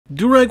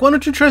Durag, why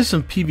don't you try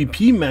some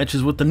PvP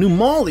matches with the new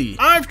Molly?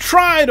 I've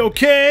tried,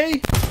 okay?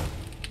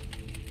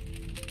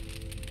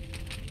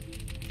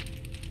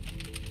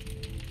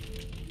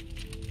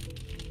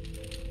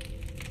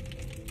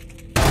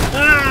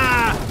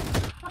 Ah!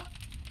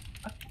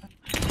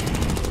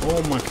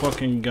 Oh my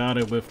fucking god,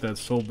 I whiffed that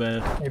so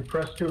bad. Hey,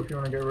 press 2 if you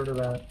want to get rid of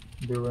that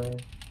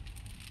Durag.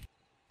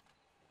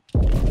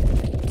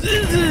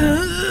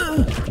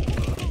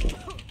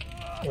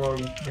 Well,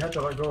 you have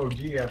to let go of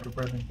G after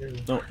pressing 2.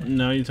 Oh,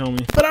 now you tell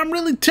me. But I'm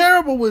really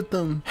terrible with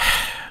them.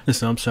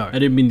 Listen, I'm sorry. I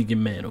didn't mean to get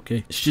mad,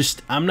 okay? It's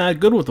just, I'm not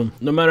good with them.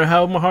 No matter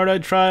how hard I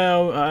try,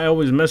 I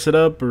always mess it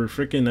up or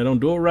freaking I don't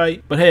do it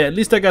right. But hey, at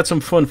least I got some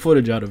fun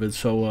footage out of it,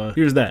 so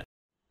here's that.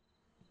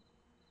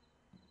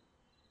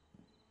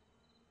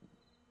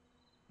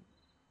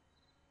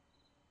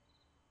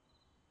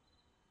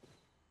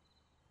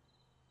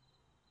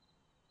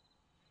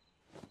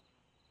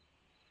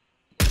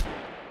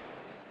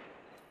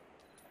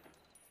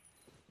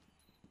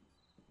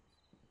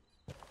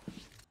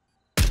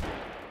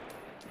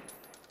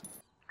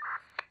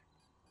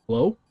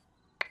 Hello?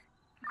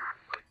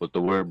 What's the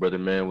word, brother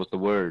man? What's the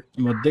word?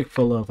 My dick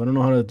fell off. I don't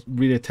know how to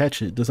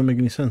reattach it. Doesn't make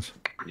any sense.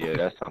 Yeah,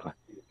 that's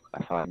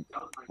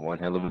one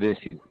hell of an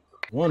issue.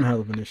 One hell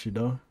of an issue,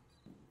 dog.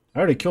 I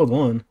already killed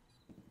one.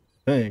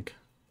 I think.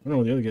 I don't know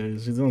what the other guy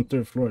is. He's on the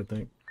 3rd floor, I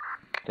think.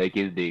 Take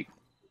his dick.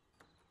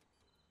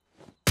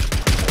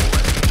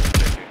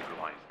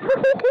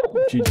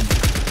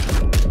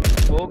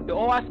 GG.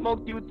 Oh, I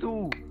smoked you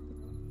too.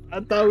 I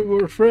thought we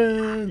were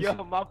friends. Yo,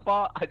 my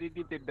fault. I didn't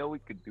even know we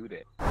could do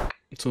that.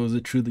 So is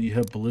it true that you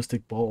have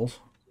ballistic balls?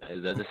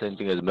 Is that the same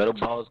thing as metal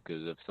balls?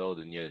 Because if so,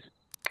 then yes.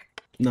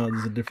 No,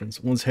 there's a difference.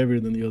 One's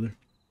heavier than the other.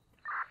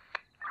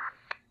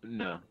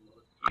 No.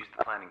 Use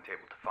the planning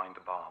table to find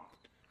the bomb.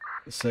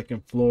 The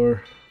 2nd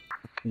floor.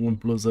 One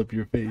blows up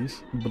your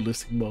face.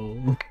 Ballistic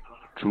ball.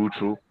 True.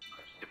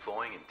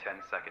 Deploying in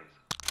 10 seconds.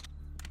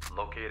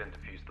 Locate and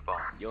defuse the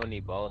bomb. You don't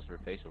need balls for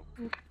facial.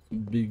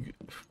 Big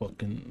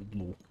fucking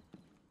blue.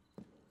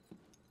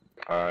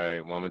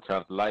 Alright, want me to turn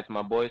off the lights,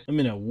 my boys? I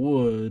mean, I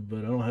would,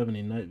 but I don't have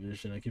any night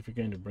vision. I keep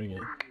forgetting to bring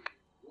it.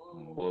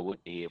 Boy, what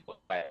the hell?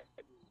 Boy?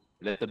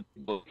 Let the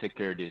book take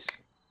care of this.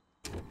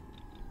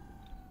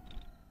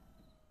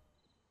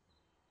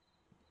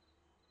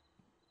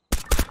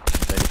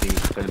 Anything,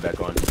 turn it back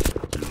on.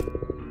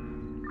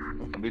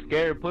 Don't be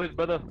scared, push,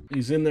 brother.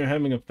 He's in there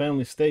having a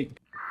family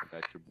steak. I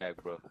got your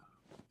back, bro.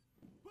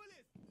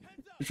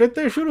 He's right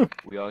there. Shoot him.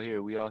 We all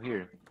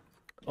here.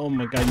 Oh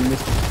my god, you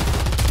missed it.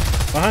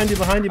 Behind you.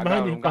 Behind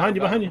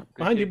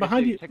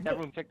you. Check that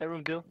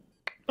room, Dill.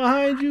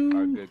 Behind you.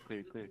 Alright, good,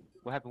 clear.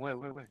 What happened? Where?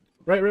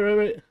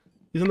 Right.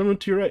 He's in the room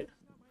to your right.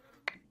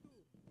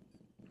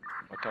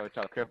 Watch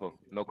out, careful.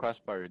 No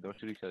crossfire, don't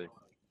shoot each other.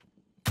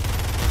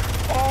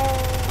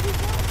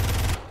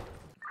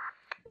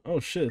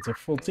 Oh shit, it's a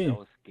full team. That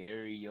was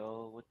scary,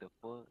 yo. What the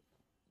fuck?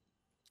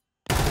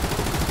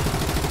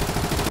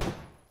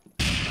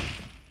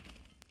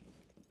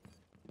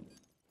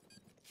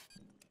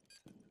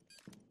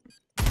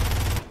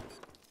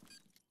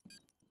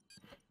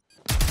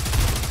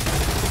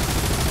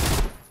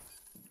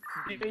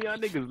 Y'all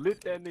niggas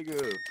lit that nigga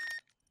up.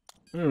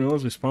 I didn't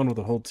realize we spawned with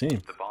a whole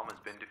team. The bomb has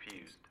been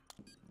defused.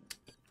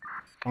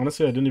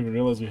 Honestly, I didn't even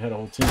realize we had a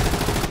whole team.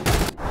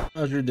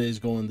 How's your days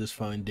going this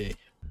fine day?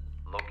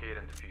 Locate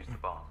and defuse the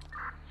bomb.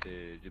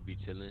 Shit, just be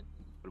chilling.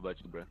 What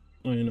about you, bro?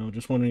 Oh, you know,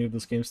 just wondering if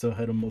this game still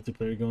had a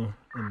multiplayer going.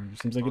 And it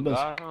seems like it does.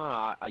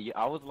 I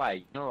was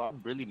like, no, I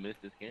really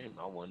missed this game.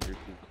 I wonder if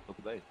we could still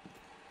play.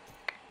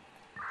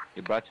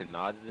 You brought your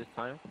nods this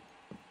time?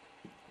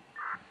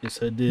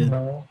 Yes, I did.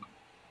 No.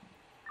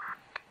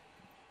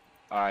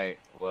 Alright,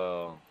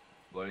 well,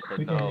 boy said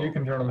You no.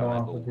 can turn them I'm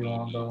off gonna if go you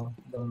want, weed. though.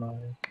 Don't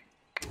matter.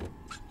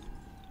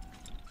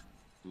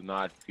 Do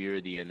not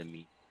fear the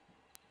enemy.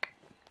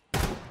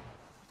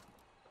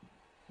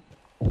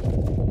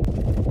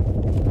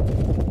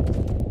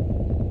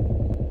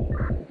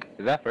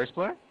 Is that 1st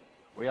floor?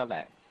 Where y'all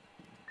at?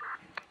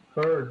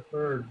 Third.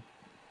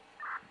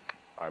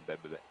 Alright, bet.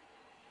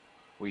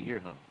 We here,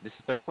 huh? This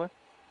is 3rd floor?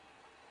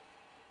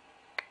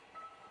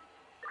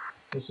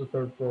 This is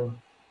 3rd floor.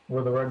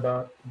 Where the red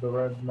dot, the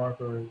red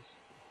marker is.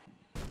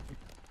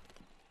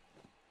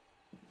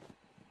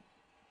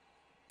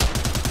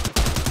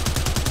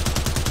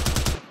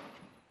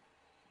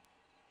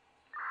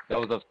 That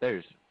was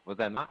upstairs. Was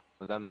that not?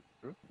 Was that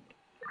true?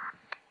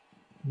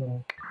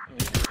 No.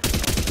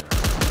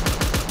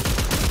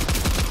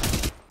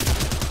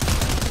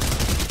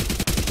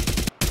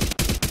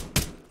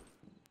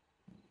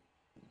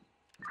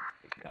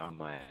 Got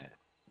my ass.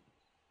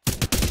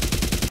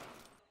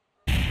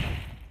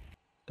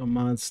 Come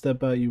on,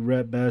 step out, you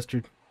rat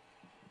bastard.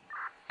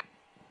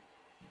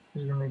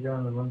 He's gonna be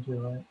going to the room to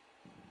your right.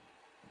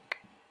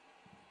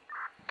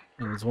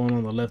 And there's one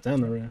on the left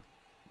and the right.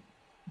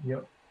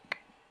 Yep.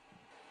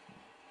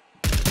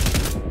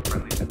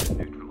 Friendlies have been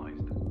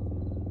neutralized.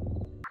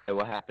 Hey,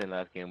 what happened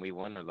last game? We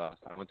won or lost?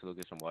 I went to go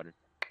get some water.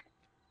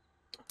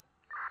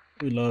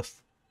 We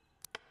lost.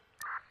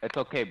 It's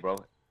okay, bro.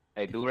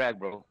 Hey, Durag,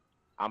 bro.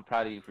 I'm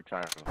proud of you for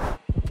trying.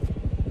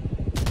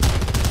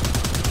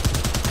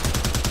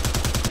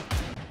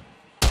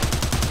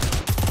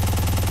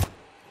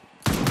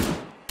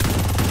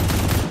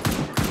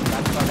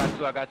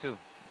 I got two.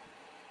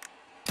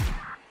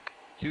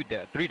 2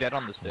 dead, 3 dead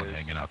on the One stairs.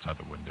 hanging outside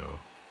the window.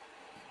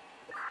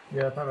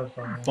 Yeah, I thought I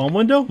saw him. Bomb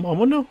window? Bomb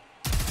window?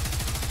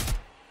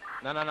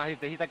 No.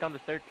 He's like on the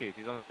staircase.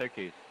 He's on the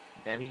staircase.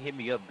 Damn, he hit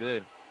me up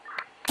good.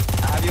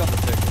 I have you on the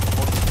staircase.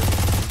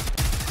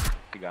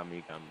 He got me.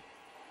 He got me.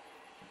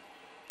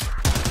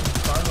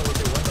 Final with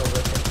the window, but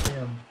I can't see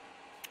him.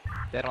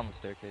 Dead on the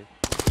staircase.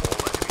 All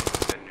enemies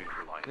have been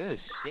neutralized. Good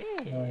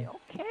shit. Nice.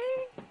 Okay.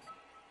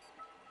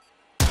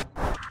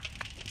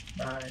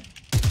 Nice.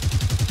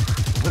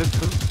 What a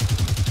dude.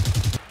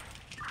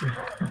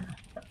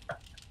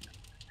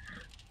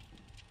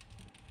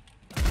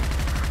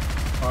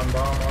 On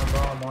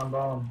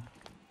bomb.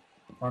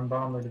 On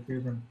bomb, they're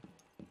defusing.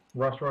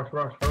 Rush. Hurry.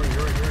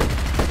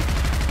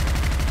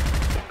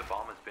 The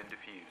bomb has been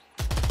defused.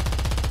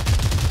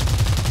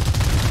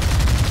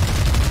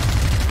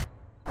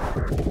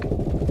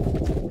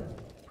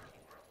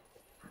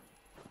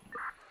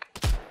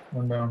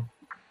 One down.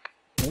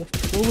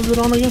 What was it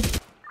on again?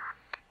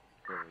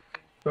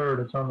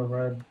 Third, it's on the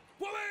red.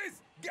 Police!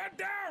 Get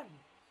down!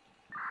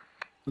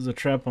 There's a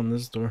trap on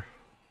this door.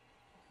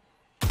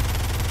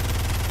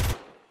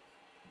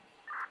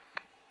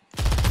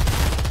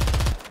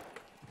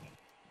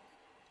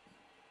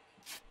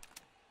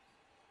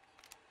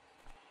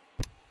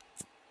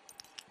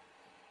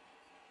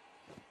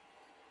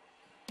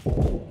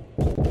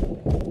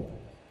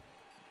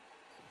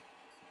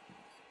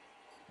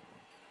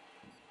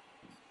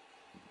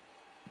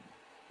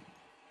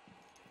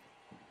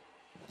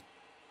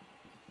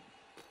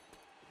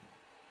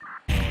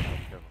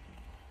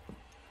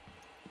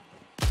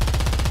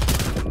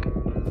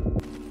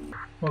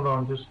 Hold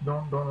on, just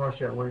don't rush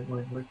yet. Wait for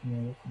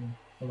me.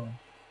 Hold on.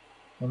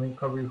 Let me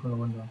cover you from the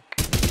window.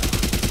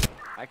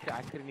 I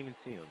couldn't even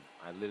see him.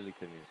 I literally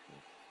couldn't even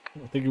see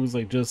him. I think it was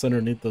like just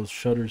underneath those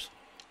shutters.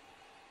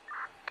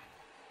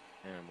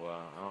 Damn,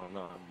 well, I don't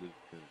know. I'm losing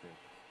to this.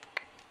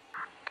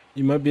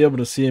 You might be able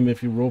to see him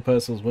if you roll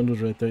past those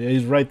windows right there. Yeah,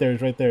 he's right there.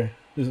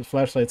 There's a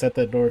flashlight's at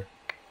that door.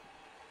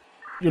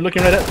 You're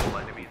looking right at. All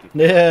enemies have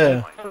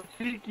Yeah. So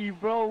cheeky,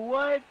 bro.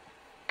 What?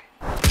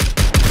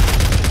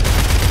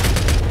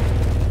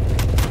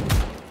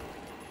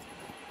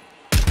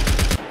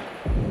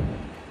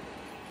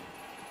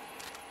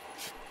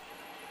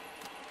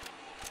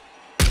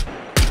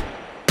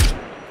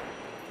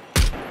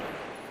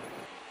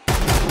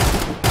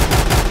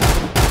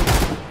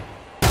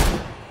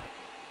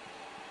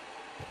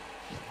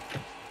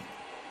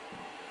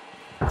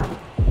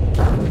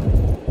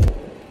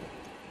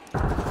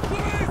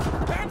 Police!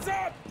 Hands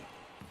up!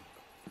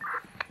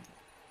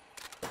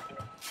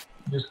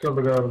 Just kill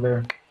the guy over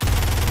there.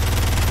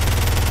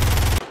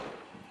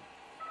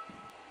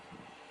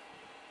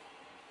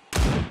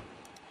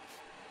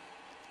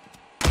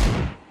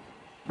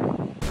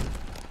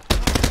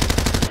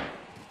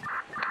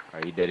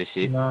 Are you dead as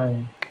shit?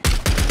 Nice.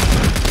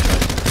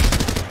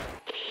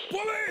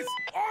 Police!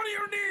 On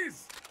your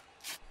knees!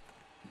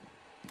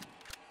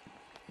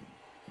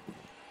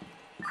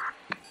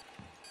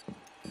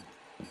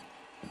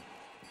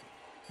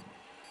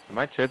 Am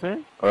I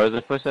tripping? Or is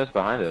the footsteps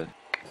behind us?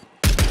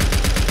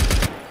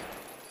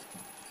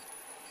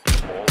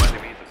 all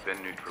enemies have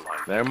been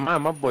neutralized. Never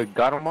mind, my boy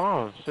got him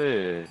off.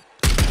 Shit.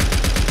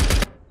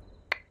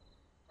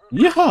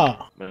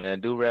 Yeah.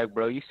 Man, do-rag,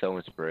 bro, you so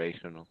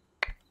inspirational.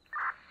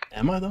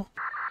 Am I though?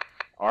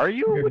 Are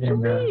you? Good What you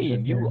game, man. mean?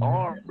 Good You game, man.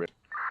 are, bro.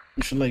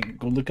 You should like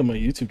go look at my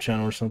YouTube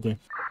channel or something.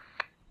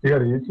 You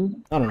got a YouTube?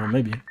 I don't know,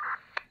 maybe.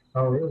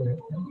 Oh, really?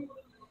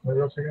 Maybe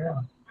I'll check it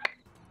out.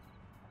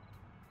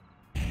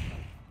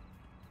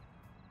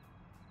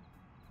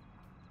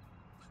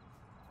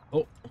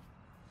 Oh.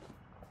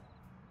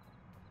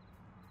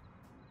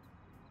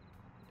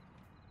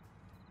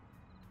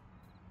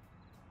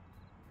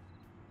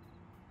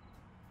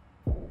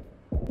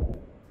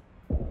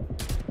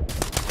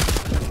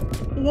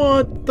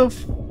 What the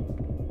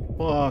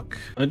fuck?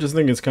 I just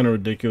think it's kind of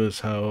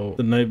ridiculous how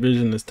the night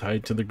vision is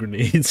tied to the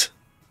grenades.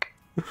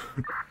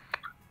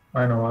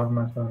 I know, I've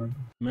messed up.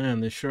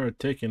 Man, they sure are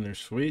taking their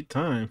sweet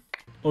time.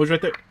 Oh, he's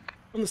right there.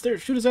 On the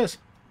stairs. Shoot his ass.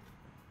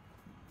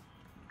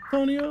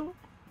 Antonio.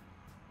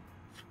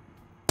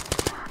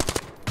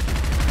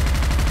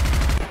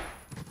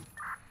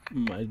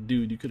 My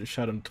dude, you could have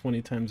shot him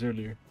 20 times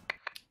earlier.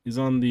 He's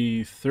on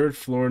the 3rd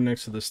floor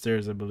next to the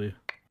stairs, I believe.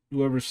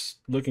 Whoever's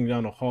looking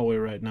down the hallway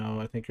right now,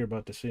 I think you're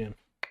about to see him.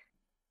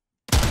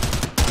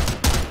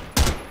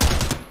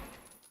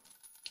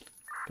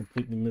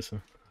 Completely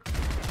missing.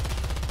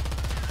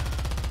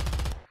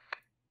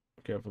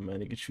 Careful, man.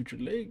 He can shoot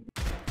your leg.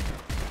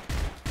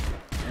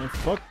 I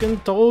fucking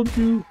told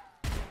you.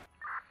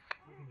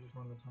 Just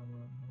one at a time,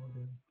 right? We're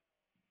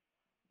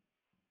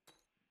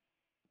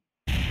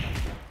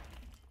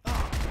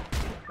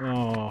good.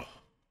 Oh.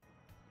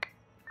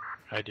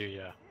 I do,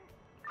 yeah.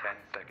 10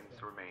 seconds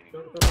remaining.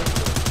 Go.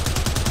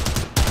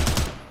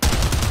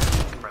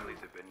 Friendly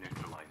Friendlies have been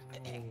neutralized.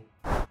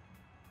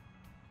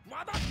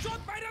 মাথা চোদ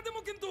বাইরে দেবো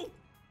কিন্তু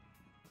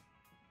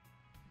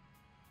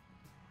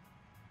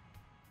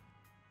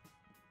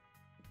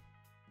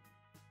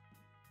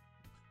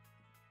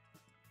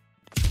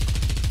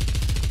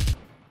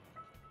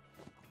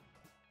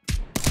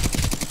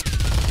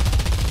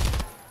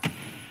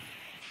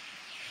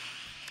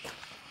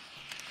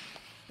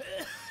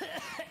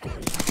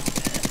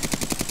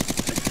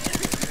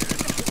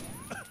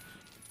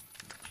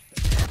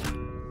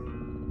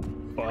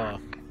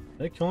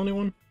Did I kill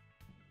anyone?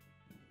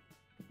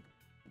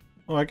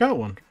 Oh, I got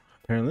one,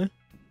 apparently.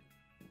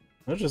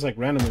 That was just like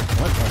randomly.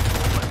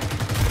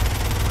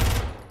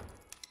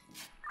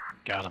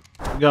 Got him.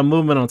 We got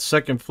movement on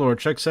second floor.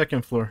 Check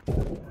second floor. Oh,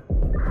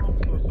 I'm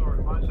so sorry.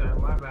 My bad.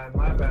 My bad.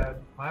 My bad.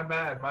 My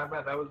bad. My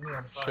bad. That was me.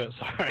 I'm sorry. Shit,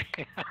 sorry.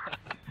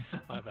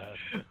 My bad.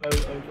 I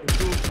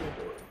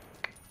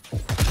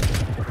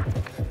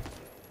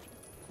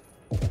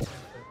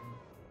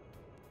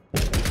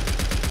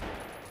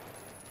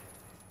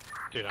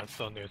Dude, I'm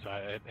still new, so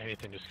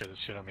anything just scares the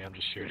shit out of me, I'm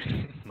just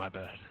shooting. My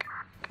bad.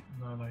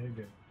 No, you're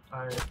good.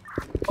 I was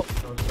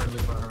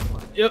friendly by her.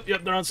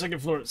 Yep, they're on second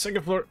floor.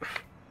 Second floor.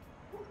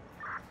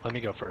 Let me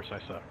go first, I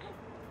suck.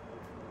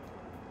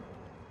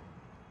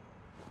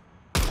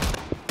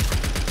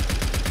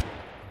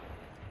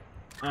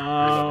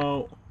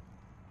 Oh.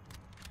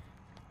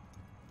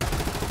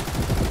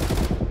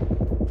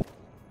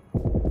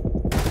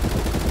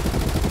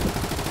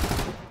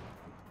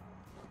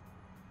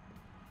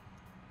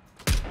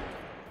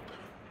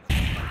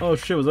 Oh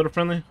shit, was that a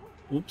friendly?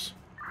 Oops.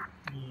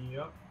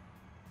 Yep.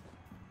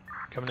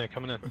 Coming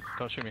in,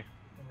 don't shoot me.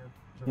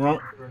 Wrong.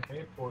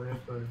 Grenade for you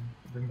so you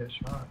didn't get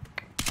shot.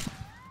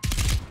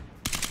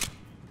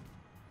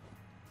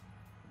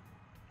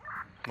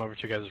 I'm over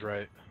to you guys'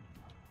 right.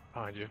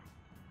 Behind you.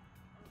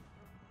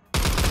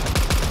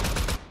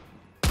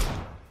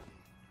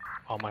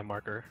 On my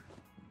marker.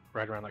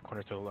 Right around that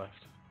corner to the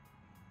left.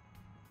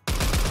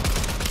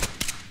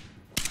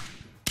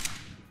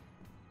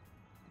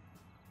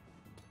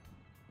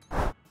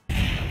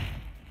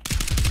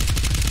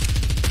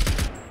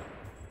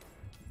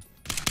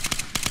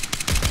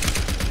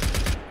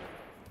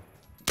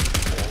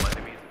 All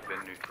enemies have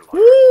been neutralized.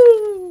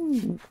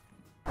 Woo!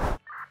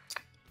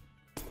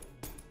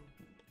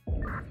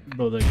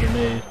 Bro, that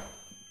grenade.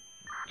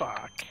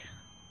 Fuck.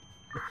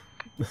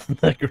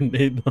 That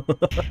grenade.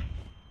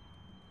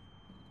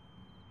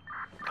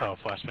 Oh,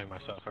 flashbang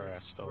myself.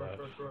 Alright, still alive.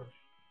 Rush.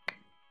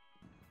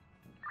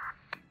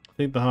 I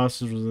think the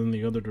hostage was in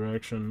the other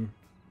direction,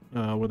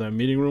 where that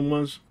meeting room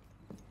was.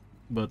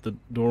 But the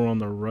door on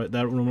the right,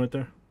 that room right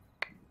there.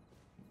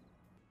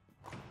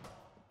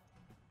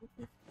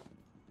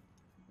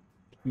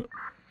 Be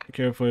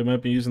careful, he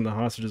might be using the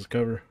hostage as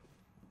cover.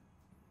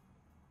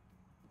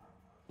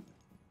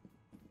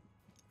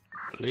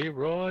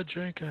 Leroy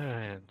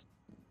Jenkins.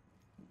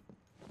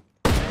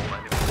 All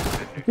enemies have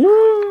been neutralized.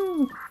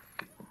 Woo!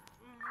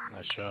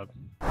 Nice job.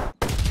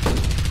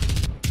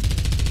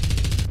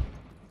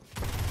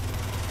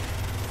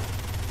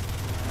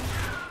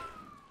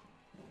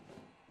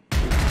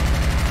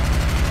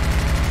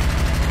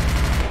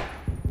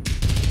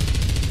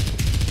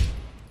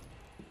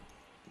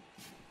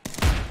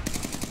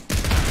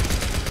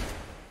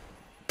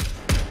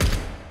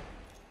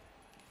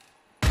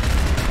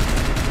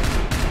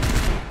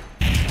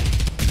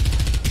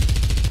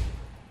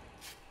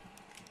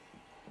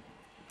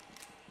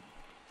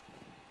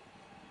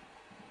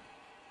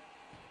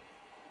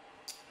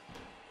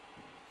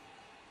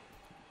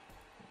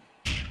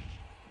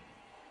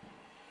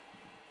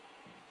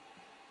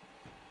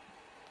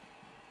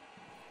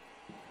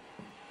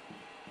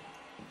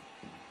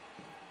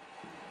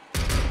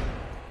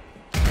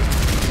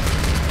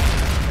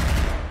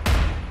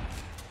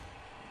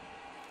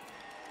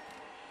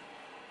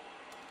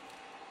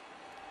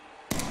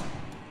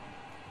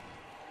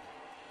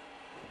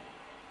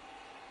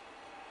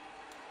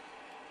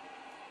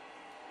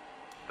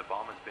 The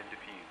bomb has been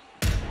defused.